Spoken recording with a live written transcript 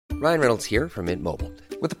Ryan Reynolds here from Mint Mobile.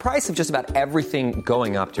 With the price of just about everything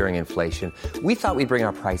going up during inflation, we thought we'd bring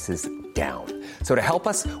our prices down. So to help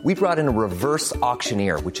us, we brought in a reverse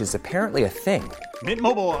auctioneer, which is apparently a thing. Mint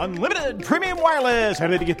Mobile Unlimited Premium Wireless. How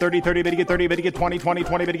to get 30, 30, bit to get 30, bit to get 20, 20,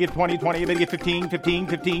 20, bit to get 20, 20, bit to get 15, 15,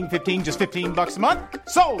 15, 15, just $15 a month?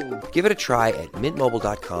 Sold! Give it a try at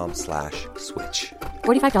mintmobile.com/switch.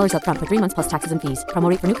 $45 up front for 3 months plus taxes and fees. Promo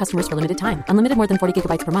rate for new customers for limited time. Unlimited more than 40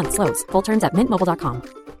 gigabytes per month. Slows full terms at mintmobile.com.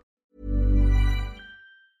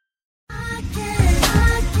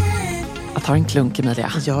 Jag tar en klunk,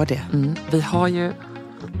 Emilia. Gör det. Vi har ju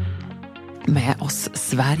med oss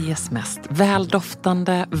Sveriges mest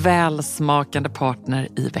väldoftande, välsmakande partner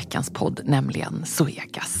i veckans podd, nämligen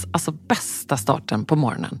Zoegas. Alltså bästa starten på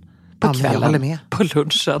morgonen. På kvällen, jag håller med. på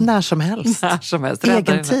lunchen. När som helst. När som helst.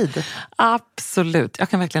 Egen tid. Absolut. Jag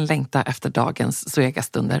kan verkligen längta efter dagens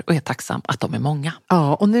Zoegas-stunder och är tacksam att de är många.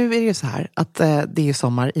 Ja, och nu är det ju så här att det är ju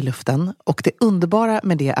sommar i luften. Och det underbara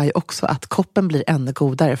med det är ju också att koppen blir ännu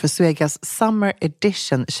godare. För Zoegas Summer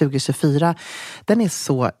Edition 2024, den är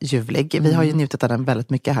så ljuvlig. Vi har ju njutit av den väldigt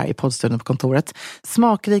mycket här i poddstunden på kontoret.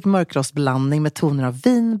 Smakrik mörkrostblandning med toner av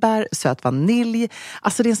vinbär, söt vanilj.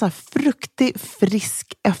 Alltså det är en sån här fruktig,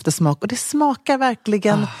 frisk eftersmak. Och det smakar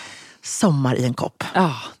verkligen sommar i en kopp.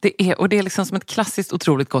 Ja, det är liksom som ett klassiskt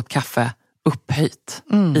otroligt gott kaffe upphöjt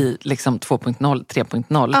i liksom 2.0,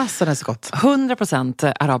 3.0. Alltså det är så gott.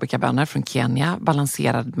 100% arabikabönor från Kenya,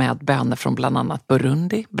 balanserad med bönor från bland annat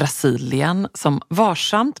Burundi, Brasilien, som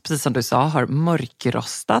varsamt, precis som du sa, har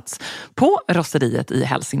mörkrostats på rosteriet i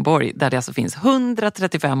Helsingborg, där det alltså finns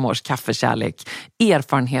 135 års kaffekärlek,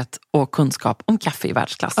 erfarenhet och kunskap om kaffe i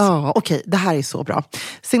världsklass. Ja, okej. Det här är så bra.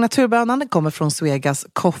 Signaturbönan kommer från Zoegas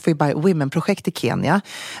Coffee by Women-projekt i Kenya.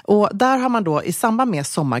 Och där har man då i samband med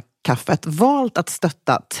sommarkaffet valt att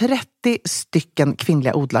stötta 30 stycken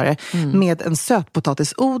kvinnliga odlare med en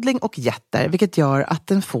sötpotatisodling och jätter, vilket gör att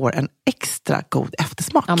den får en extra god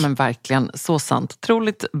eftersmak. Ja, men verkligen, så sant.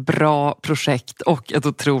 Otroligt bra projekt och ett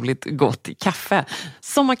otroligt gott kaffe.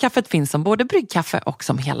 Sommarkaffet finns som både bryggkaffe och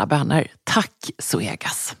som hela bönor. Tack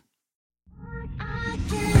Zoegas!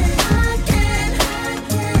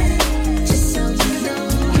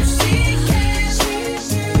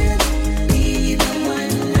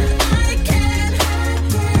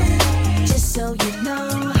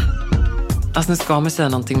 Alltså nu ska man säga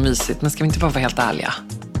någonting mysigt, men ska vi inte bara vara helt ärliga?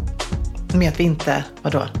 Med att vi inte,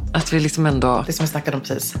 vadå? Att vi liksom ändå... Det som vi snackade om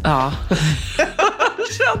precis. Ja. Jag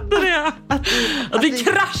kände det. Att vi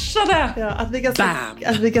kraschade. Ja, att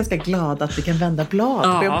vi är ganska glada att vi kan vända blad.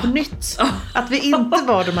 Börja på nytt. Att vi inte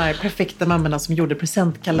var de här perfekta mammorna som gjorde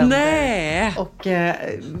presentkalender. Nej. Och,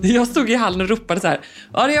 jag stod i hallen och ropade så här.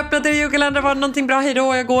 Ja, det öppnade i julkalendern, var det någonting bra? Hej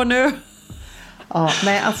då, jag går nu. Ja,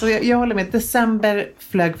 nej, alltså jag håller med. December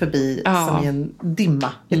flög förbi som i en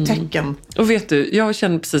dimma, ett tecken. Och vet du, jag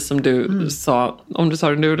känner precis som du sa, om du sa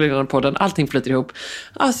det nu redan på den, allting flyter ihop.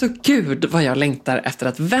 Alltså gud vad jag längtar efter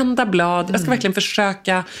att vända blad. Jag ska verkligen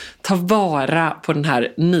försöka ta vara på den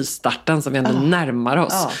här nystarten som vi ändå närmar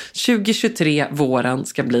oss. 2023, våren,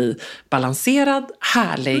 ska bli balanserad,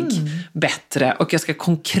 härlig, bättre. Och jag ska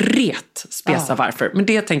konkret spesa varför. Men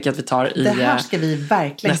det tänker jag att vi tar i det här ska vi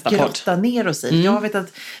verkligen grotta ner oss i. Jag vet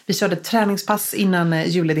att vi körde träningspass innan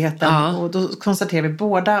julledigheten och då konstaterade vi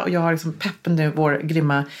båda, och jag har liksom peppen nu, vår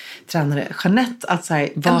grymma tränare Jeanette, att så här,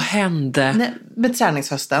 vad hände? Nej, med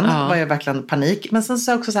träningshösten var jag verkligen panik. Men sen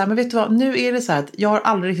sa jag också så här, men vet du vad, nu är det så här att jag har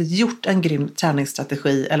aldrig riktigt gjort en grym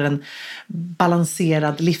träningsstrategi eller en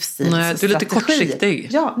balanserad livsstilsstrategi. Nej, du är lite kortsiktig.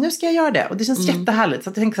 Ja, nu ska jag göra det och det känns jättehärligt. Så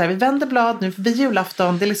att jag tänker så här, vi vänder blad nu förbi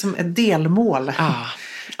julafton, det är liksom ett delmål.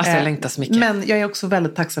 Alltså jag längtar så mycket. Men jag är också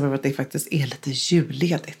väldigt tacksam över att det faktiskt är lite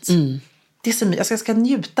julledigt. Det är så jag ska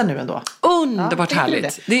njuta nu ändå. Underbart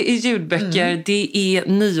härligt. Det är ljudböcker, det är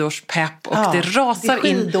nyårspepp och det rasar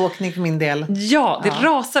in. Det är skidåkning för min del. Ja, det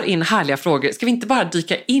rasar in härliga frågor. Ska vi inte bara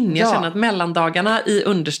dyka in? Jag känner att mellandagarna i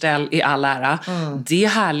underställ är all ära. Det är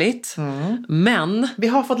härligt. Men vi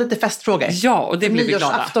har fått lite festfrågor. Ja, och det blir vi glada.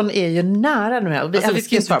 Nyårsafton är ju nära nu. Och vi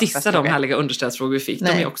ska inte dissa de härliga underställsfrågor vi fick.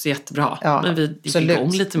 Nej. De är också jättebra. Ja, men vi gick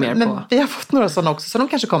igång lite mer men på. Vi har fått några sådana också, så de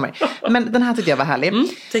kanske kommer. Men den här tycker jag var härlig.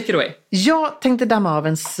 Take it away. Jag tänkte damma av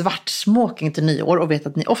en svart smoking till nyår och vet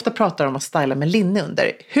att ni ofta pratar om att styla med linne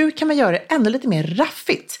under. Hur kan man göra det ännu lite mer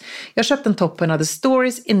raffigt? Jag köpte en topp och hade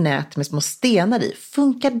stories i nät med små stenar i.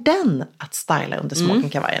 Funkar den att styla under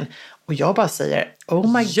smokingkavajen? Och jag bara säger,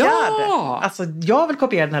 oh my god. Alltså jag vill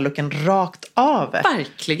kopiera den här looken rakt av.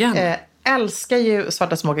 Verkligen. älskar ju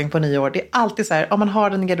svarta smoking på nyår. Det är alltid så här, om man har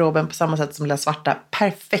den i garderoben på samma sätt som den svarta,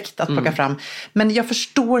 perfekt att plocka fram. Men jag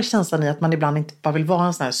förstår känslan i att man ibland inte bara vill vara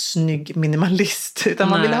en sån här snygg minimalist, utan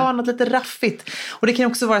man vill ha något lite raffigt. Och det kan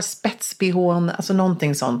också vara spets-bhn, alltså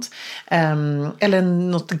någonting sånt. Eller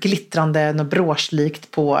något glittrande, något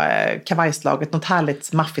broschlikt på kavajslaget, något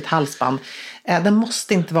härligt maffigt halsband. Den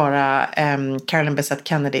måste inte vara Carolyn Bessette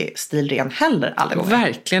Kennedy-stilren heller alla gånger.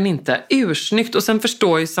 Verkligen inte. Ursnyggt. Och sen förstår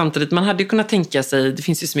jag ju samtidigt, man hade ju kunnat tänka sig, det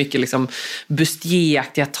finns ju så mycket liksom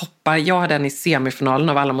bustier-aktiga toppar. Jag hade en i semifinalen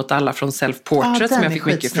av Alla mot alla från Self-Portrait som jag fick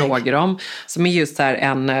mycket frågor om. Som är just här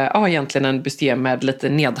egentligen en bustier med lite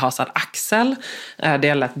nedhasad axel. Det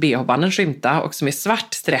är lätt BH-banden skymta och som är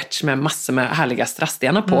svart stretch med massor med härliga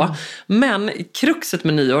strassstenar på. Men kruxet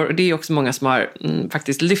med nyår, och det är också många som har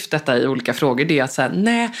faktiskt lyft detta i olika frågor, det är att säga,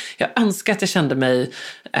 nej, jag önskar att jag kände mig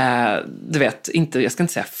du vet, jag ska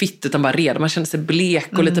inte säga fitt utan bara redo. Man känner sig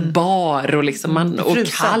blek och lite bar och, liksom och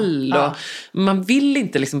kall. Och man vill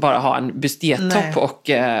inte liksom bara ha en bustietopp och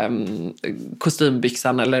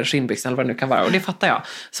kostymbyxan eller skinnbyxan eller vad det nu kan vara. Och det fattar jag.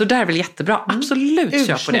 Så där är väl jättebra. Absolut,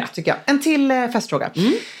 kör på det. Tycker jag. En till festfråga.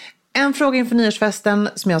 En fråga inför nyårsfesten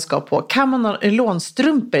som jag ska på. Kan man ha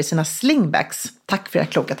nylonstrumpor i sina slingbacks? Tack för era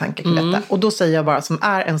kloka tankar kring detta. Och då säger jag bara, som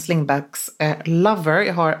är en slingbacks lover,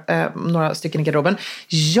 jag har några stycken i garderoben.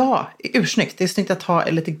 Ja, ursnyggt. Det är snyggt att ha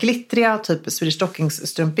lite glittriga, typ Swedish Stockings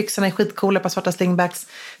strumpbyxorna är skitcoola på svarta slingbacks.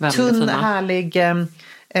 Väldigt tunn, fina. härlig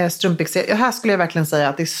strumpbyxor. Här skulle jag verkligen säga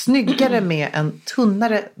att det är snyggare med en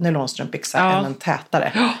tunnare nylonstrumpbyxa än en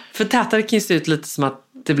tätare. Ja, för tätare kan ju se ut lite som att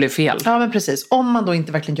det blev fel. Ja, men precis. Om man då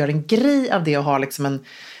inte verkligen gör en grej av det och har liksom en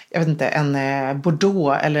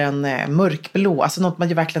bordeaux eller en mörkblå, alltså något man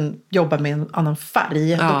ju verkligen jobbar med en annan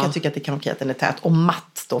färg, då kan jag tycka att det kan vara okej att den är tät och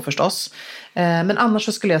matt då förstås. Men annars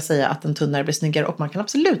så skulle jag säga att en tunnare blir snyggare och man kan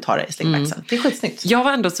absolut ha det i slingbacksen. Det är skitsnyggt. Jag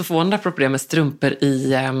var ändå så förvånad på det med strumpor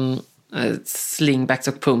i slingbacks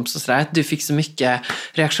och pumps och sådär, att du fick så mycket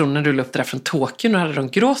reaktioner när du la upp det där från Tokyo och hade de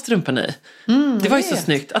grå strumporna i. Det var ju så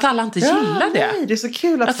snyggt att alla inte gillar det. Nej, det är så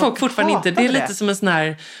kul att folk fortfarande inte, det är lite som en sån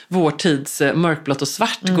här vår tids mörkblått och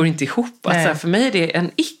svart går inte ihop. Alltså, för mig är det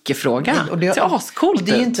en icke-fråga. Och det är ascoolt.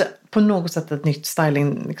 Det är ju inte på något sätt ett nytt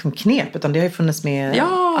styling-knep, utan det har ju funnits med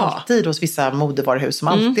alltid hos vissa modevaruhus som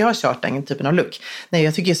alltid har kört den typen av look. Nej,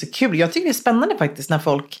 jag tycker det är så kul. Jag tycker det är spännande faktiskt när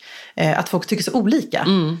att folk tycker så olika.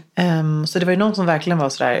 Så det var ju någon som verkligen var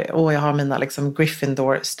sådär, jag har mina liksom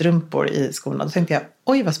Gryffindor-strumpor i skorna. Då tänkte jag,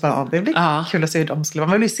 oj vad spännande, det blir kul att se hur de skulle vara.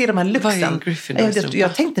 Man vill ju se de här looksen. Vad är en Gryffindor-strumpa?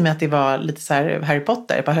 Jag tänkte mig att det var lite så här Harry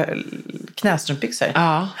Potter, bara knästrumpbyxor.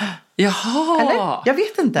 Ja. Jaha. Eller? Jag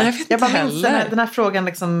vet inte. Jag bara minns den här frågan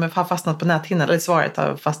liksom har fastnat på näthinnan. Eller svaret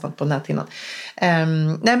har fastnat på näthinnan.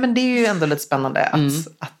 Nej, men det är ju ändå lite spännande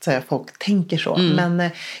att folk tänker så. Men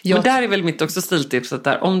där är väl mitt också stiltipset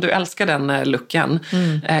där. Om du älskar den looken,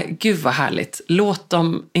 gud vad härligt. Låt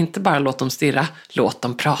dem stirra, låt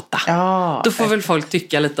dem prata. Ja, då får väl folk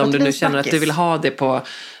tycka lite om du nu känner att du vill ha det på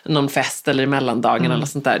någon fest eller i mellandagen eller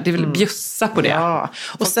sånt där. Det vill bjussa på det. Ja.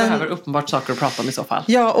 Och sen behöver uppenbart saker att prata om i så fall.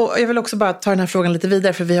 Ja, och jag vill också bara ta den här frågan lite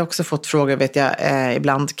vidare, för vi har också fått frågor, vet jag,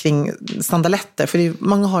 ibland kring sandaletter. För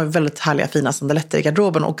många har väldigt härliga, fina sandaletter i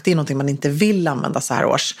garderoben och det är någonting man inte vill använda så här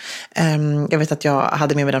års. Jag vet att jag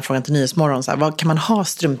hade med mig den frågan till Nyhetsmorgon. Så här, vad kan man ha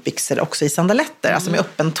strumpbyxor också i sandaletter, alltså med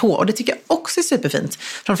öppen tå? Och det tycker jag också är superfint.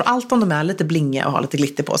 Framförallt om de är lite blingiga och har lite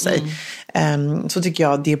glitter på sig. Så tycker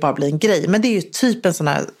jag det bara blir en grej. Men det är ju typ en sån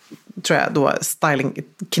här, tror jag då,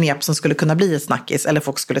 stylingknep som skulle kunna bli ett snackis, eller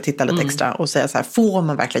folk skulle titta lite extra och säga så här, får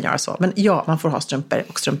man verkligen göra så? Men ja, man får ha strumpor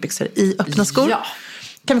och strumpbyxor i öppna skor. Ja.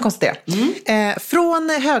 Kan vi konstatera. Från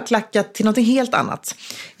högklackat till något helt annat.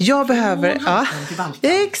 Jag behöver...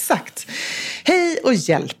 exakt. Hej och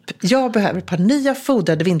hjälp. Jag behöver ett par nya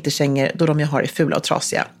fodrade vinterkängor då de jag har är fula och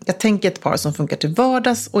trasiga. Jag tänker ett par som funkar till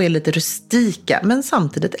vardags och är lite rustika men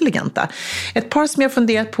samtidigt eleganta. Ett par som jag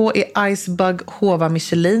funderat på är Icebug Hova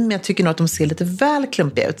Michelin, men jag tycker nog att de ser lite väl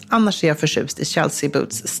klumpiga ut. Annars är jag förtjust i Chelsea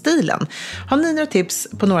Boots-stilen. Har ni några tips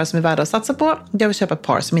på några som är värda att satsa på? Jag vill köpa ett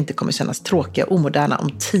par som inte kommer kännas tråkiga och omoderna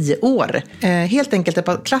om 10 år. Helt enkelt ett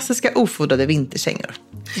par klassiska ofodrade vinterkängor.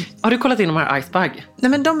 Har du kollat in de här Icebug?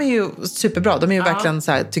 Nej, men de är ju superbra. De är ju verkligen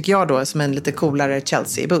så här, tycker jag då, som en lite coolare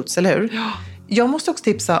Chelsea Boots, eller hur? Ja. Jag måste också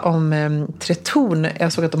tipsa om Tretorn.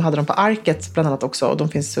 Jag såg att de hade dem på Arket bland annat också. Och de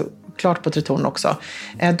finns så klart på Tretorn också.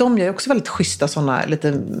 De gör ju också väldigt schyssta sådana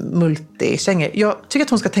lite multikängor. Jag tycker att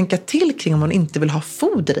hon ska tänka till kring om hon inte vill ha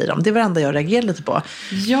foder i dem. Det är det enda jag reagerar lite på.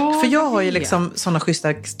 Ja, för jag har ju liksom sådana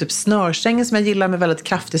schyssta typ snörkängor som jag gillar med väldigt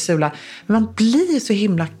kraftig sula. Men man blir så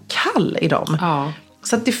himla kall i dem. Ja.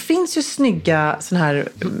 Så att det finns ju snygga sån här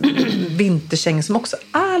vinterkängor som också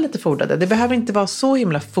är lite fodrade. Det behöver inte vara så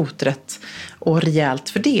himla foträtt och rejält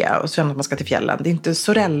för det. Och så att man ska till fjällen. Det är inte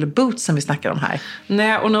sorellboots som vi snackar om här.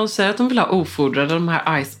 Nej, och när de säger att de vill ha ofodrade, de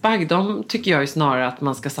här Icebag, de tycker jag ju snarare att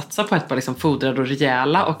man ska satsa på ett par liksom fodrade och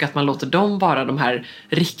rejäla och att man låter dem vara de här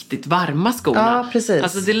riktigt varma skorna. Ja, precis.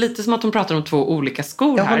 Alltså det är lite som att de pratar om två olika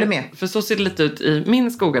skor här. Jag håller med. För så ser det lite ut i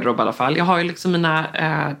min skogarderob i alla fall. Jag har ju liksom mina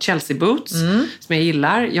Chelsea boots som jag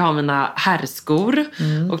gillar. Jag har mina herrskor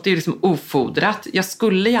och det är liksom ofodrat. Jag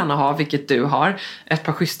skulle gärna ha, vilket du har, ett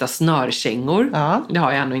par schyssta snörkängor. Ja. Det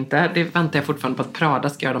har jag ännu inte. Det väntar jag fortfarande på att Prada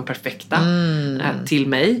ska göra de perfekta till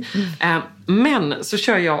mig. Men så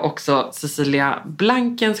kör jag också Cecilia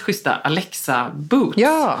Blankens schyssta Alexa boots.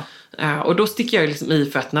 Ja. Och då sticker jag liksom i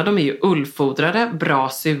fötterna. De är ju ullfodrade, bra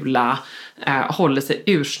sula, håller sig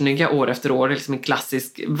ursnygga år efter år. Det är liksom en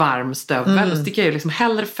klassisk varm stövel. Då sticker jag ju liksom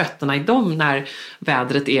hellre fötterna i dem när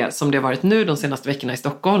vädret är som det har varit nu de senaste veckorna i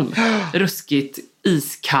Stockholm. Ruskigt,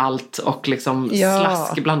 iskallt och liksom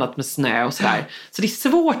slask blandat med snö och sådär. Så det är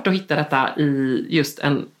svårt att hitta detta i just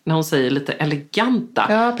när hon säger lite eleganta.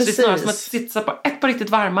 Ja, precis. Så det är snarare som att sitta på ett par riktigt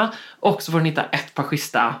varma och så får hon hitta ett par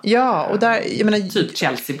schyssta. Ja, och där, jag menar, typ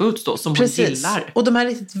Chelsea boots då, som precis. Hon gillar. Och de är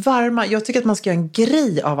riktigt varma. Jag tycker att man ska göra en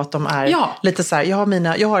grej av att de är lite så här. Jag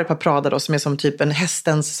har ett par Prada då som är som typ en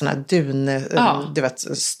hästens sån här du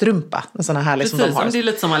vet, strumpa. En sån här härlig precis, som de har. Det är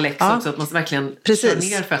lite som Alexa också, att man verkligen kör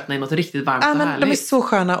ner fötterna i något riktigt varmt och härligt. De är så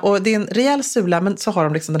sköna och det är en rejäl sula, men så har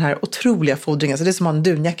de liksom den här otroliga fodringen. Så det är som att ha en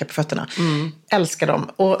dunjacka på fötterna. Älskar dem.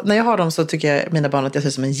 Och när jag har dem så tycker jag mina barn att jag ser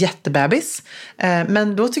ut som en jättebebis.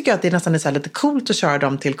 Men då tycker jag att det nästan är så här lite coolt att köra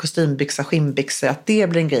dem till kostymbyxa, skinnbyxa. Att det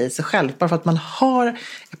blir en grej i sig själv. Bara för att man har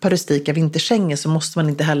ett par rustika vinterkängor så måste man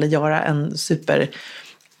inte heller göra en super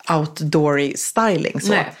outdoory styling. Så.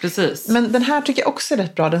 Nej, precis. Men den här tycker jag också är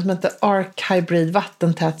rätt bra. Den som heter Arc Hybrid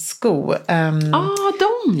vattentät sko.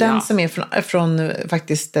 Den som är från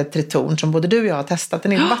faktiskt Tretorn som både du och jag har testat.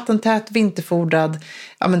 Den är vattentät, vinterfodrad.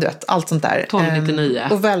 Ja men du vet, allt sånt där. 1299.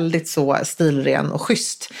 Och väldigt så stilren och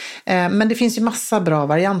schysst. Men det finns ju massa bra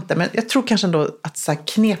varianter. Men jag tror kanske ändå att så här,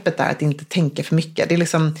 knepet är att inte tänka för mycket. Det är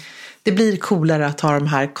liksom, det blir coolare att ha de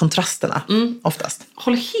här kontrasterna oftast.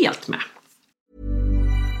 Håller helt med.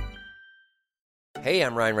 Hey,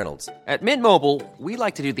 I'm Ryan Reynolds. At Mint Mobile, we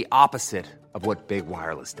like to do the opposite of what Big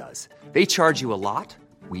Wireless does. They charge you a lot,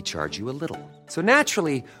 we charge you a little. So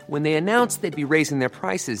naturally, when they announced they'd be raising their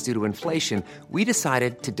prices due to inflation, we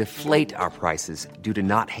decided to deflate our prices due to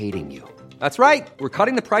not hating you. That's right. We're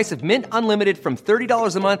cutting the price of Mint Unlimited from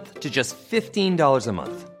 $30 a month to just $15 a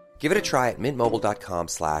month. Give it a try at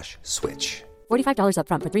mintmobile.com/switch. $45 up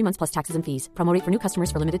front for 3 months plus taxes and fees. Promo rate for new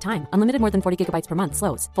customers for limited time. Unlimited more than 40 gigabytes per month.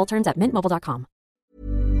 Slows full terms at mintmobile.com.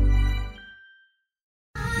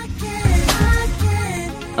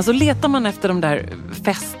 Alltså letar man efter de där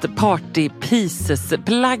festparty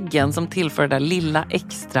pieces-plaggen som tillför det där lilla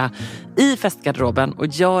extra i festgarderoben och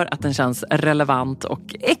gör att den känns relevant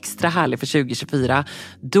och extra härlig för 2024,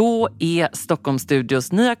 då är Stockholm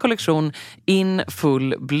Studios nya kollektion In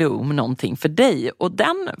Full Bloom någonting för dig. Och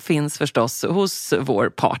den finns förstås hos vår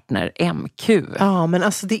partner MQ. Ja, men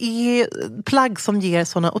alltså det är plagg som ger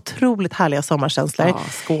såna otroligt härliga sommarkänslor. Ja,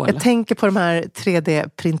 skål. Jag tänker på de här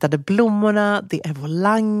 3D-printade blommorna, det är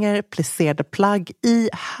volanger, plisserade plagg i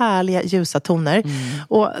härliga ljusa toner.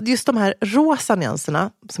 Och just de här rosa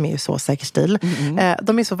nyanserna, som är ju så säker stil,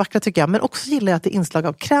 de är så vackra tycker jag. Men också gillar jag att det är inslag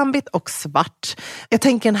av krämvitt och svart. Jag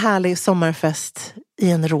tänker en härlig sommarfest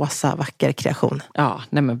i en rosa vacker kreation. Ja,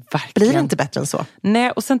 nej men verkligen. Blir det inte bättre än så?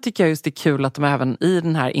 Nej, och sen tycker jag just det är kul att de även i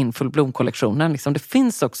den här In Full Bloom-kollektionen, liksom, det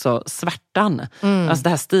finns också svärtan. Alltså det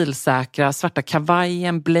här stilsäkra, svarta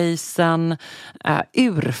kavajen, blazen,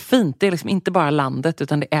 urfint. Det är liksom inte bara landet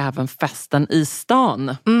utan det är även festen i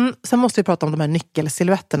stan. Sen måste vi prata om de här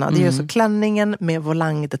nyckelsilhuetterna. Det är ju så klänningen med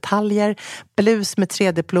volangdetaljer, blus med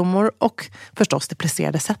 3D-plommor och förstås det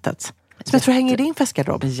plisserade sättet. Som jag tror hänger i din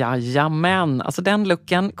festgarderob. Jajamän, alltså den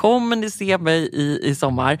looken kommer ni se mig i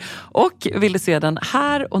sommar. Och vill du se den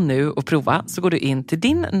här och nu och prova så går du in till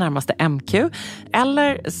din närmaste MQ.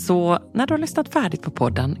 Eller så när du har lyssnat färdigt på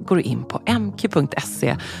podden går du in på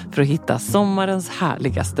mq.se för att hitta sommarens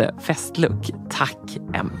härligaste festlook. Tack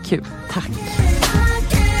MQ, tack.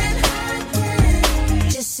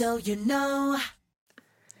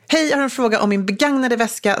 Hej, jag har en fråga om min begagnade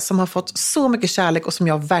väska som har fått så mycket kärlek och som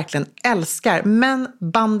jag verkligen älskar. Men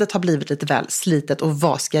bandet har blivit lite väl slitet och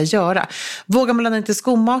vad ska jag göra? Vågar man lämna den till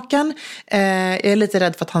skomakaren? Jag är lite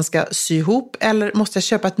rädd för att han ska sy ihop. Eller måste jag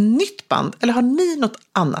köpa ett nytt band? Eller har ni något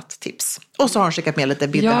annat tips? Och så har hon skickat med lite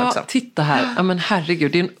bilder också. Ja, titta här. Ja, men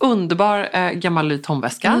herregud, det är en underbar gammal Louis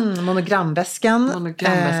Vuitton-väska. Monogramväskan.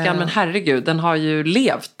 Men herregud, den har ju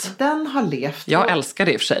levt. Den har levt. Jag älskar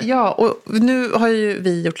det i och för sig. Ja, och nu har ju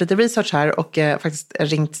vi gjort lite research här och faktiskt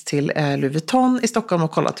ringt till Louis Vuitton i Stockholm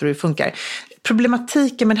och kollat hur det funkar.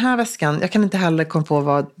 Problematiken med den här väskan, jag kan inte heller komma på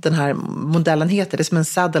vad den här modellen heter. Det är som en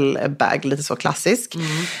saddlebag, lite så klassisk.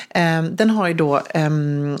 Den har ju då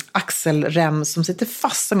axelrem som sitter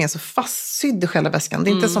fast, som är så fastsydd i själva väskan. Det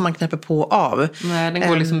är inte som man knäpper på och av. Nej, den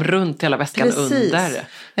går liksom runt hela väskan under.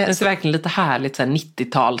 Den ser verkligen lite härligt så här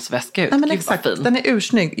 90-talsväska ut. Nej, men exakt, den är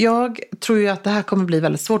ursnygg. Jag tror ju att det här kommer bli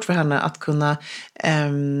väldigt svårt för henne att kunna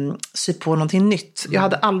sy på någonting nytt. Jag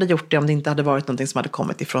hade aldrig gjort det om det inte hade varit någonting som hade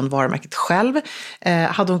kommit ifrån varumärket själv.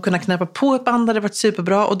 Hade hon kunnat knäppa på ett band hade det varit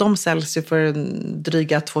superbra, och de säljs ju för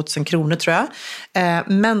dryga 2000 kronor tror jag.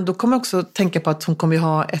 Men då kommer jag också tänka på att hon kommer ju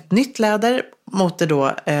ha ett nytt läder mot det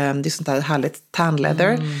då, det är sånt där härligt tan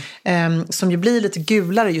leather som ju blir lite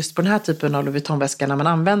gulare just på den här typen av Louis Vuitton-väska när man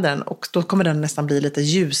använder den, och då kommer den nästan bli lite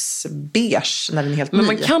ljusbeige när den är helt ny. Men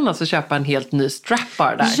man kan alltså köpa en helt ny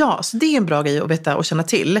strapbar där. Ja, så det är en bra grej att veta och känna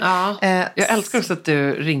till. Ja, jag älskar också att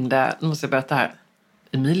du ringde, nu måste jag berätta här.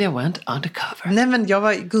 Emilia went undercover. Nej, men jag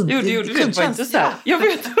var det var inte så här. Jag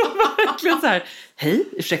vet, det var verkligen så här. Hej,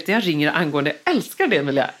 ursäkta, jag ringer angående, jag älskar det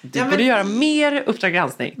Emilia. Du borde göra mer Uppdrag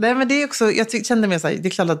granskning. Nej, men det är också, jag kände mig så här, det är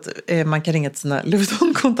klart att man kan ringa till sina Louis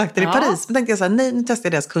Vuitton-kontakter i Paris. Men tänkte jag så här, nej, nu testar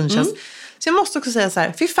jag deras kundtjänst. Så jag måste också säga så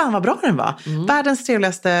här, fy fan vad bra den var. Världens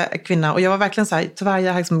trevligaste kvinna. Och jag var verkligen så här, tyvärr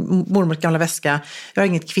jag har liksom mormors gamla väska. Jag har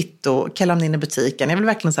inget kvitto, kan lämna in i butiken. Jag vill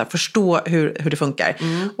verkligen så här förstå hur det funkar.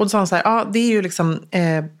 Och då sa hon så här, ja det är ju liksom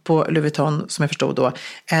på Louis Vuitton som jag förstod då,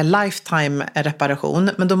 lifetime reparation.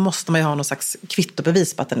 Men då måste man ju ha någon slags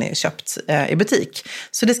kvittobevis på att den är köpt i butik.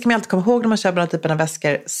 Så det ska man alltid komma ihåg när man köper den här typen av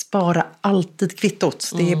väskor. Spara alltid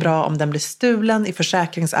kvittot. Det är bra om den blir stulen i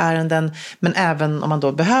försäkringsärenden. Men även om man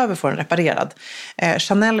då behöver få den reparerad.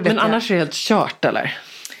 Chanel vet men annars är det helt kört eller?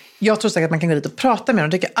 Jag tror säkert att man kan gå dit och prata med dem.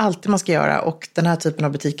 Det tycker jag alltid man ska göra. Och den här typen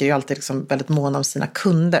av butiker är ju alltid liksom väldigt måna om sina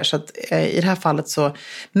kunder. Så att i det här fallet så...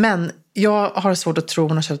 Men jag har svårt att tro, om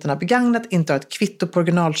hon har köpt den här begagnat, inte har ett kvitto på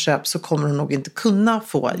originalköp, så kommer hon nog inte kunna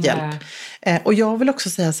få hjälp. Och jag vill också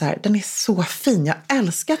säga så här, den är så fin. Jag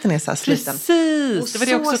älskar att den är så här sliten. Precis, och det var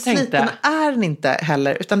det jag också tänkte. sliten är den inte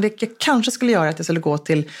heller. Utan det jag kanske skulle göra att jag skulle gå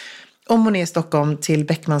till... Om hon är i Stockholm, till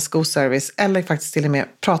Beckmans skoservice, eller faktiskt till och med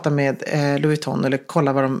prata med Louis Vuitton eller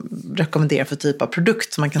kolla vad de rekommenderar för typ av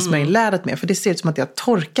produkt som man kan smörja in lädret med. För det ser ut som att det har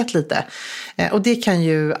torkat lite. Och det kan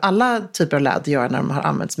ju alla typer av läder göra när de har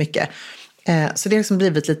använts mycket. Så det har liksom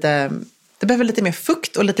blivit lite... Det behöver lite mer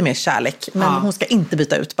fukt och lite mer kärlek. Men hon ska inte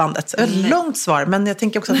byta ut bandet. Ett långt svar, men jag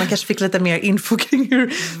tänker också att man kanske fick lite mer info kring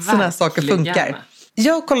hur sådana här saker funkar.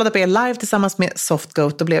 Jag kollade på er live tillsammans med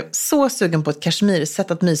Softgoat och blev så sugen på ett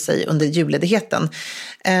kashmir-sätt att mysa i under julledigheten.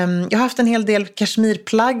 Jag har haft en hel del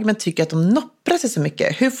kashmirplagg men tycker att de nopprar sig så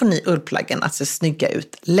mycket. Hur får ni ullplaggen att se snygga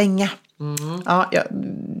ut länge? Ja,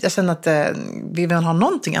 jag känner att vi vill ha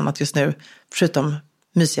någonting annat just nu förutom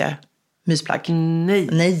mysplagg.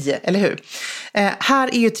 Nej, eller hur?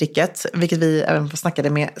 Här är ju tricket, vilket vi även snackade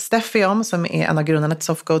med Steffi om, som är en av grundarna till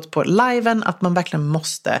Softgoat på liven, att man verkligen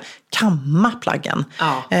måste kamma plaggen.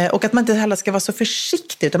 Och att man inte heller ska vara så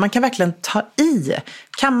försiktig, utan man kan verkligen ta i.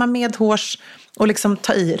 Kamma med hårs och liksom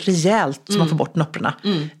ta i rejält så man får bort nopprarna.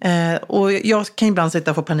 Och jag kan ibland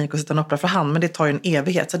sitta och få panik och sitta och noppra för hand, men det tar ju en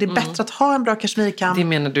evighet. Så det är bättre att ha en bra kashmirkam. Det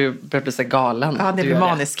menar du börjar bli så galen. Ja, det blir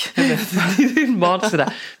manisk. Det är manisk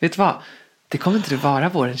sådär. Vet du vad? Det kommer inte att vara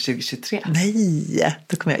våren 2023. Nej,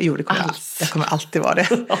 det kommer jag kommer alltid vara det.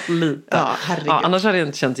 Lite. Ja, herregud. Ja, annars hade jag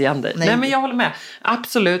inte känt igen dig. Nej, men jag håller med.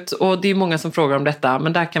 Absolut. Och det är många som frågar om detta.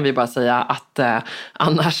 Men där kan vi bara säga att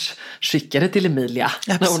annars skicka det till Emilia.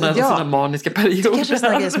 När hon har sådana maniska perioder. Det kanske är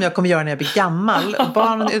sådana grejer som jag kommer göra när jag blir gammal.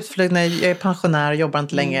 Barnen är utflugna, jag är pensionär och jobbar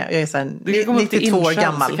inte länge. Jag är så här 92 år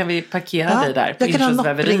gammal. Så kan vi parkera dig där. Jag kan ha en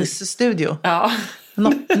noppringsstudio. Ja.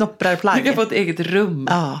 Nopprarplagg. Du kan få ett eget rum.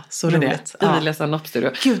 Ja, så roligt. Emilias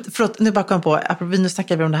noppstudio. Gud, förlåt, nu bara kom jag på. Nu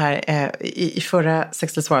snackade vi om det här i förra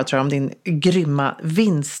sextilsvaret, tror jag, om din grymma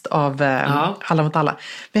vinst av Alla mot alla.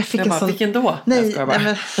 Men jag fick vilken då? Nej,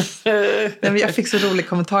 men jag fick så rolig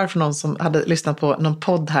kommentar från någon som hade lyssnat på någon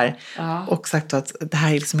podd här och sagt att det här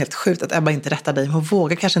är liksom helt sjukt att Ebba inte rättar dig. Hon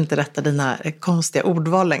vågar kanske inte rätta dina konstiga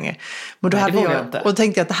ordval längre. Men då hade jag och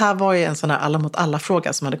tänkte att det här var ju en sån här Alla mot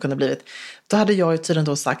alla-fråga som hade kunnat blivit. Då hade jag ju tydligen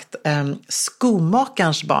då sagt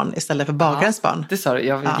skomakarens barn istället för bagarens barn. Det sa du,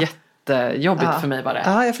 jag var jättejobbigt för mig var det.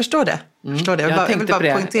 Ja, jag förstår det. Jag vill bara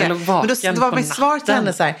poängtera. Men då var mitt svar till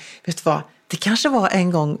henne så här, vet du vad, det kanske var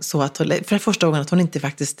en gång så att hon, för första gången att hon inte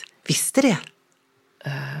faktiskt visste det.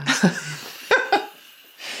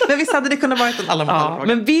 Men visst hade det kunnat vara en alla mot alla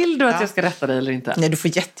fråga. Men vill du att jag ska rätta dig eller inte? Nej, du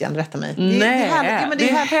får jättegärna rätta mig. Nej, det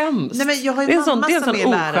är hemskt. Nej, men jag har ju det är en mamma sån som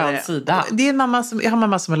är lärare. oskön sida. Det är jag har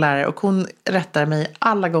mamma som är lärare och hon rättar mig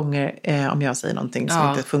alla gånger om jag säger någonting som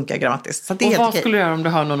inte funkar grammatiskt. Så det är och helt vad okej. skulle du göra om du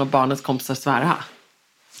hör någon av barnets kompisar svära?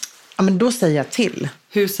 Ja, men då säger jag till.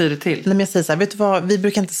 Hur säger du till? Nej, men jag säger så här, vet du vad, vi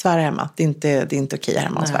brukar inte svära hemma. Det är inte okej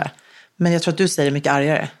hemma att svära. Men jag tror att du säger mycket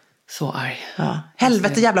argare. Så arg. Ja.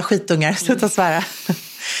 Helvete jävla skitungar, sluta svära.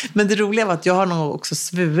 Men det roliga var att jag har nog också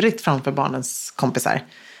svurit framför barnens kompisar.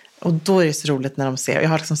 Och då är det så roligt när de ser. Jag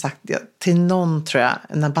har liksom sagt till någon, tror jag,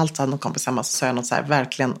 när Balta hade någon kompis hemma, så sa jag något så här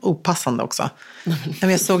verkligen opassande också. Men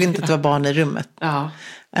jag såg inte att det var barn i rummet. Ja.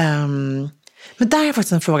 Men där är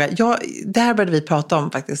faktiskt en fråga. Det här började vi prata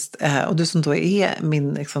om faktiskt. Och du som då är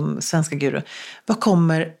min liksom, svenska guru. Var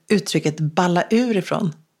kommer uttrycket balla ur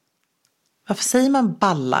ifrån? Varför säger man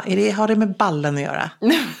balla? Har det med ballen att göra?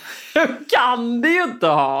 Kan det ju inte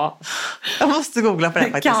ha. Jag måste googla på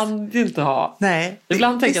det faktiskt. Kan det inte ha. Nej.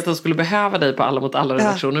 Ibland tänker jag att de skulle behöva dig på alla mot alla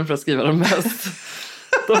redaktioner för att skriva de mest...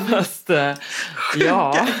 Jag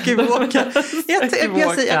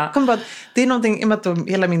kommer på att det är någonting, i och med att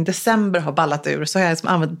hela min december har ballat ur, så har jag liksom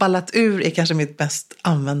använt, ballat ur är kanske mitt bäst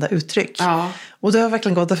använda uttryck. Ja. Och det har jag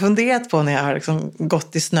verkligen gått och funderat på när jag har liksom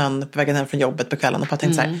gått i snön på vägen hem från jobbet på kvällen och bara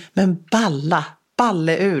tänkt så här, men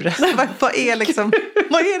balle ur. vad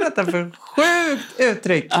är detta för sjukt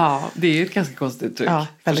uttryck? Ja, det är ju ett ganska konstigt uttryck. Ja,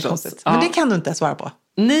 väldigt konstigt. Men det kan du inte svara på.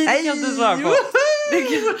 Nej, det kan jag inte svara på.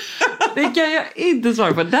 Det kan jag inte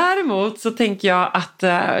svara på. Däremot så tänker jag att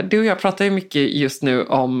du och jag pratar ju mycket just nu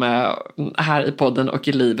om här i podden och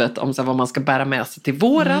i livet om så vad man ska bära med sig till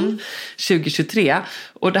våren 2023.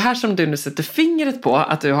 Och det här som du nu sätter fingret på,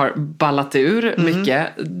 att du har ballat ur mycket.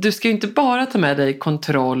 Du ska ju inte bara ta med dig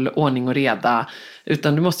kontroll, ordning och reda,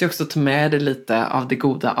 utan du måste ju också ta med dig lite av det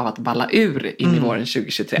goda av att balla ur in i våren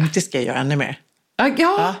 2023. Det ska jag göra ännu mer.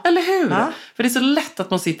 Ja, eller hur? Ja. För det är så lätt att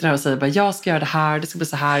man sitter här och säger bara, jag ska göra det här, det ska bli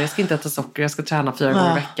så här, jag ska inte äta socker, jag ska träna 4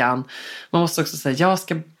 gånger i veckan. Man måste också säga, jag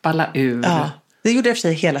ska balla ur. Ja. Det gjorde jag för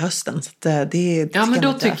sig hela hösten. Så det ja, men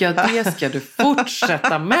då tycker jag att det ska du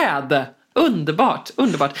fortsätta med. Underbart.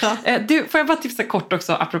 Ja. Du, får jag bara tipsa kort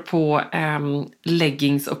också apropå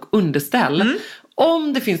leggings och underställ.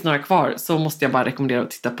 Om det finns några kvar så måste jag bara rekommendera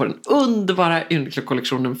att titta på den underbara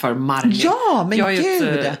Uniqlo-kollektionen för Marni. Ja, men jag är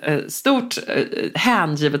gud! ett stort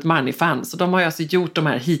hängivet Marni-fan. Så de har ju alltså gjort de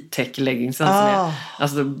här heat-tech-leggingsen som är,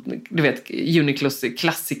 alltså, du vet, Uniqlos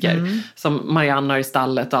klassiker. Som Marianne har i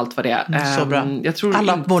stallet och allt vad det är. Så bra. Jag tror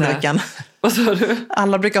alla inte... på modeveckan. Vad sa du?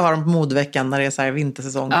 Alla brukar ha dem på modeveckan när det är så här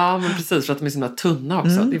vintersäsong. Ja, men precis, för att de är så himla tunna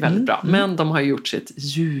också. Det är väldigt bra. Men de har ju gjort sitt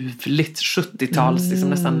ljuvligt 70-tals, liksom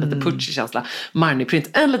nästan lite putschig-känsla. Marni-print.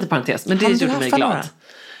 En liten parentes, men det gjorde mig glad.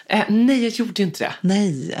 Nej, jag gjorde ju inte det.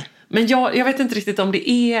 Nej. Men jag vet inte riktigt om det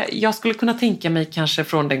är... Jag skulle kunna tänka mig kanske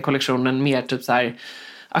från den kollektionen mer typ så här...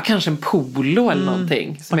 Ja, kanske en polo eller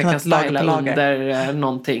någonting. Som jag kan styla under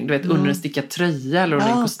någonting. Du vet, under en stickad tröja eller under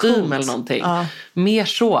en kostym eller någonting. Mer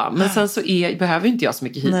så. Men sen så behöver inte jag så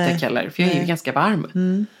mycket heat-tech heller. För jag är ju ganska varm.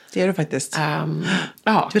 Det är du faktiskt.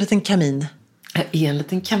 Ja. Du är en liten kamin. Jag är en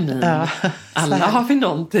liten kamin. Alla har vi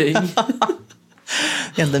någonting.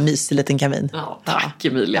 Det är ändå en mysig liten kamin. Ja, tack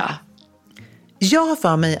Emilia. Jag har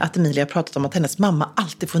för mig att Emilia har pratat om att hennes mamma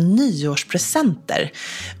alltid får nyårspresenter.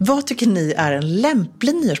 Vad tycker ni är en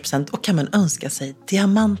lämplig nyårspresent och kan man önska sig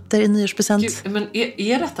diamanter i nyårspresent? Gud, men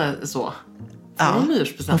är detta så? Ja,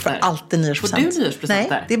 nyårspresenter? hon får alltid nyårspresent. Får du nyårspresenter?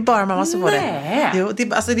 Nej, det är bara mamma som får det. Jo, det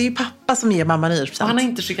är ju pappa som ger mamma nyårspresent. Och han har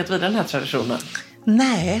inte skickat vidare den här traditionen?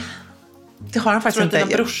 Nej, det har han faktiskt inte. Tror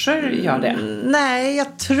du att dina brorsor gör det? Nej,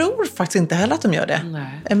 jag tror faktiskt inte heller att de gör det.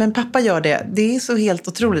 Nej. Men pappa gör det. Det är så helt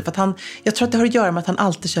otroligt. För att jag tror att det har att göra med att han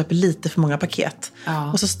alltid köper lite för många paket.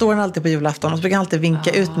 Och så står han alltid på julafton och så brukar han alltid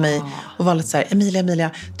vinka ut mig och vara lite så här,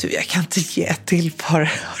 Emilia, du, jag kan inte ge ett till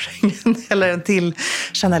par eller en till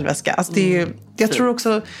Chanel-väska. Alltså det är ju, jag tror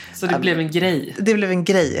också... Så det blev en grej? Det blev en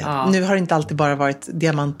grej. Nu har det inte alltid bara varit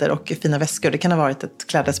diamanter och fina väskor. Det kan ha varit ett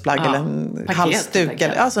klädesplagg eller en paket, halsduk.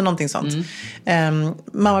 Eller, alltså någonting sånt.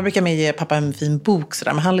 Mamma brukar med ge pappa en fin bok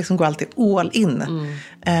sådär, men han liksom går alltid all in.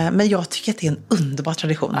 Men jag tycker att det är en underbar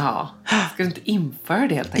tradition. Ja. Ska du inte införa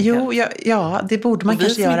det helt enkelt? Jo, ja, det borde man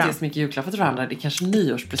kanske göra. Och vi som inte är så mycket julklappar till varandra, det är kanske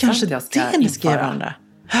nyårspresent kanske jag ska införa. Kanske det ska göra varandra.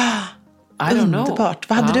 Underbart.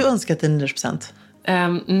 Vad hade du önskat i en nyårspresent?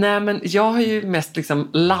 Nej, men jag har ju mest liksom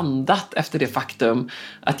landat efter det faktum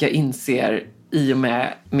att jag inser i och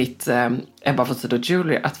med mitt Ebba von Sydow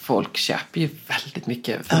Jewelry att folk köper ju väldigt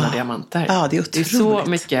mycket fina diamanter. Ja, det är otroligt. Det är så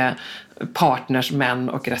mycket partners, män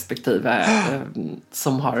och respektive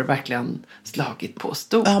som har verkligen slagit på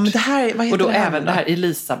stort. Ja, men det här, vad heter och då det här även det här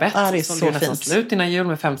Elisabeth det är som så är nästan fint. slut innan jul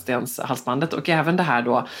med 5-stens-halsbandet. Och även det här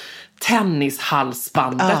då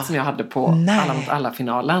tennishalsbandet som jag hade på Alla mot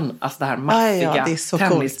alla-finalen. Alltså det här maffiga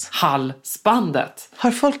tennishalsbandet.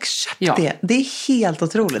 Har folk köpt det? Det är helt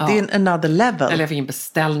otroligt. Det är en another level. Eller jag fick en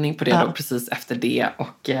beställning på det då precis efter det.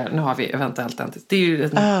 Och nu har vi eventuellt det är ju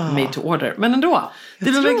made to order. Men ändå, det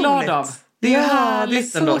blir jag glad av. Det är ju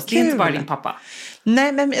härligt ändå. Det är inte bara din pappa.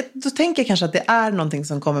 Nej, men då tänker jag kanske att det är någonting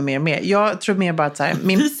som kommer mer och mer. Jag tror mer bara att så här,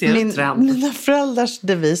 mina föräldrars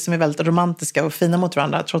devis som är väldigt romantiska och fina mot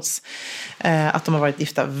varandra, trots att de har varit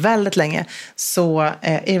gifta väldigt länge, så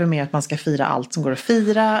är det mer att man ska fira allt som går att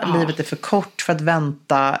fira. Livet är för kort för att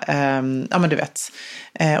vänta. Ja, men du vet.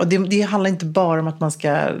 Och det handlar inte bara om att man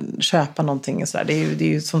ska köpa någonting och sådär. Det är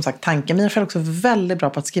ju som sagt tanken. Mina föräldrar är också väldigt bra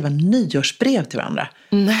på att skriva nyårsbrev till varandra.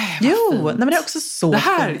 Nej, men det är också så det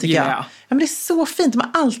här fint, tycker jag. Ja, men det är så fint. De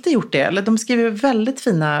har alltid gjort det. Eller de skriver väldigt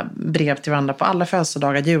fina brev till varandra på alla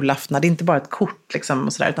födelsedagar, julaftnar. Det är inte bara ett kort liksom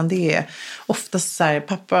och sådär, utan det är oftast så här,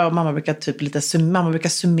 pappa och mamma brukar typ mamma brukar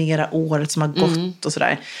summera året som har gått och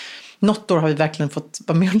sådär. Något år har vi verkligen fått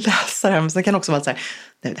vara med och läsa det här, men sen kan det också vara så här,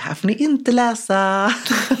 nej, det här får ni inte läsa.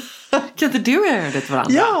 Kan inte du göra det till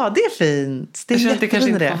varandra? Ja, det är fint. Det är jag kanske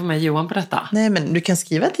inte det. får få med Johan på detta. Nej, men du kan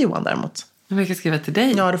skriva till Johan däremot. Men jag kan skriva till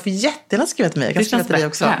dig. Ja, du får jättegärna skriva till mig. Jag kan skriva till dig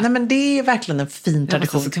också. Nej, men det är verkligen en fin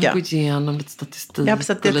tradition, tycker jag. Jag kan gå igenom lite statistik. Ja,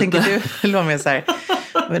 precis. Jag tänker du låter mig så här.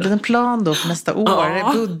 Vad är en plan då för nästa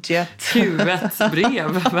år? Budget.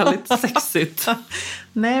 Q1-brev. Väldigt sexigt.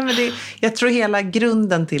 Nej, men jag tror hela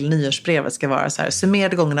grunden till nyårsbrevet ska vara så här, summera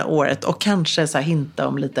det gångna året och kanske så här hinta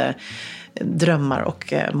om lite drömmar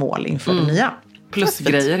och mål inför det nya. Plus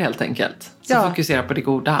grejer helt enkelt. Så fokusera på det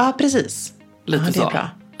goda. Ja, precis. Lite det så. Är bra.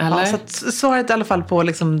 Eller? Ja, så att svaret i alla fall på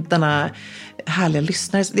liksom denna härliga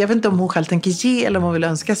lyssnare. Jag vet inte om hon själv tänker ge eller om hon vill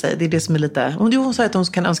önska sig. Det är det som är lite... Hon sa att hon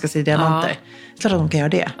kan önska sig diamanter. Klart att hon kan göra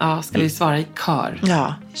det. Ja, ska vi svara i kör?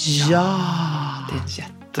 Ja. Det är en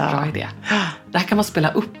jättebra idé. Det här kan man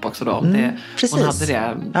spela upp också då. Om hon hade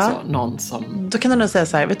det så, någon som... Då kan hon säga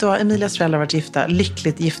så här, vet du vad, Emilias föräldrar har varit gifta,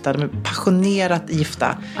 lyckligt gifta, de är passionerat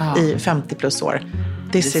gifta i 50 plus år.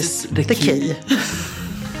 This is the key.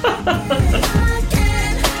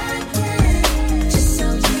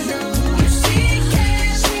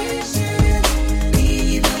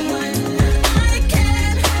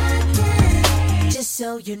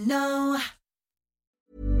 So you know.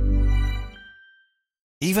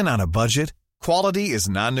 Even on a budget, quality is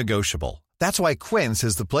non-negotiable. That's why Quince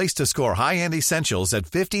is the place to score high-end essentials at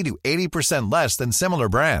 50 to 80% less than similar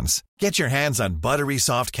brands. Get your hands on buttery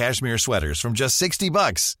soft cashmere sweaters from just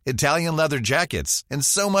 $60, Italian leather jackets, and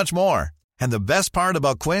so much more. And the best part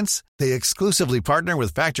about Quince, they exclusively partner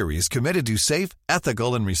with factories committed to safe,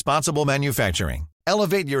 ethical, and responsible manufacturing.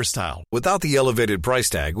 Elevate your style without the elevated price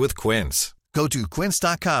tag with Quince. Go to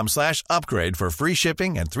quince.com/upgrade for free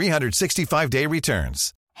shipping and 365-day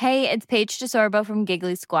returns. Hey, it's Paige DeSorbo from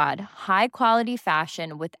Giggly Squad. High quality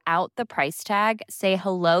fashion without the price tag. Say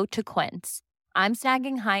hello to Quince. I'm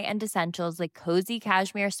snagging high-end essentials like cozy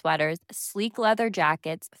cashmere sweaters, sleek leather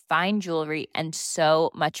jackets, fine jewelry, and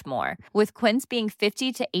so much more. With Quince being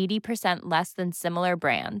 50 to 80% less than similar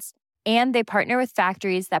brands. And they partner with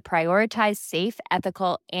factories that prioritize safe,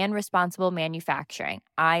 ethical, and responsible manufacturing.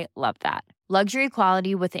 I love that. Luxury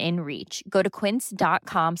quality within reach. Go to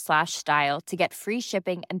quince.com/style to get free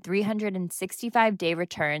shipping and 365-day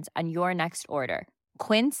returns on your next order.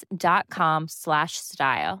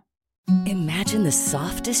 Quince.com/style. Imagine the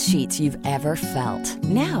softest sheets you've ever felt.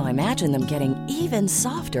 Now imagine them getting even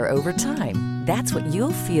softer over time. That's what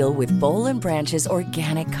you'll feel with Boll & Branch's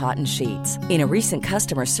organic cotton sheets. In a recent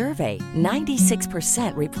customer survey,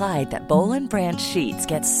 96% replied that Boll & Branch sheets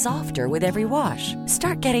get softer with every wash.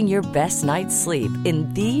 Start getting your best night's sleep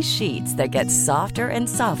in these sheets that get softer and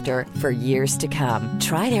softer for years to come.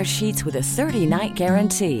 Try their sheets with a 30-night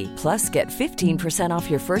guarantee. Plus, get 15% off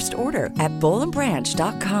your first order at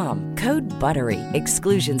bollandbranch.com. Code BUTTERY.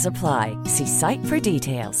 Exclusions apply. See site for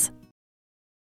details.